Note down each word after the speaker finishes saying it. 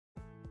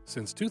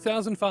Since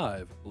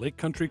 2005, Lake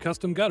Country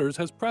Custom Gutters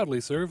has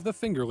proudly served the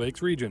Finger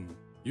Lakes region.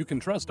 You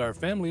can trust our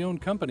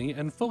family-owned company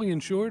and fully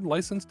insured,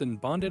 licensed, and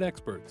bonded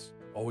experts.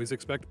 Always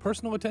expect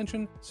personal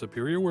attention,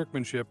 superior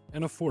workmanship,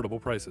 and affordable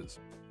prices.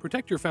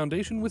 Protect your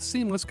foundation with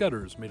seamless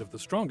gutters made of the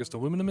strongest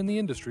aluminum in the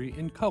industry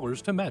in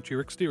colors to match your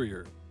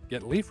exterior.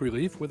 Get leaf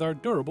relief with our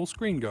durable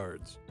screen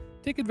guards.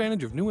 Take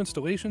advantage of new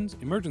installations,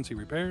 emergency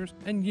repairs,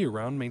 and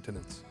year-round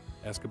maintenance.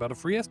 Ask about a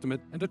free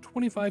estimate and a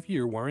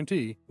 25-year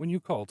warranty when you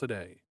call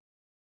today.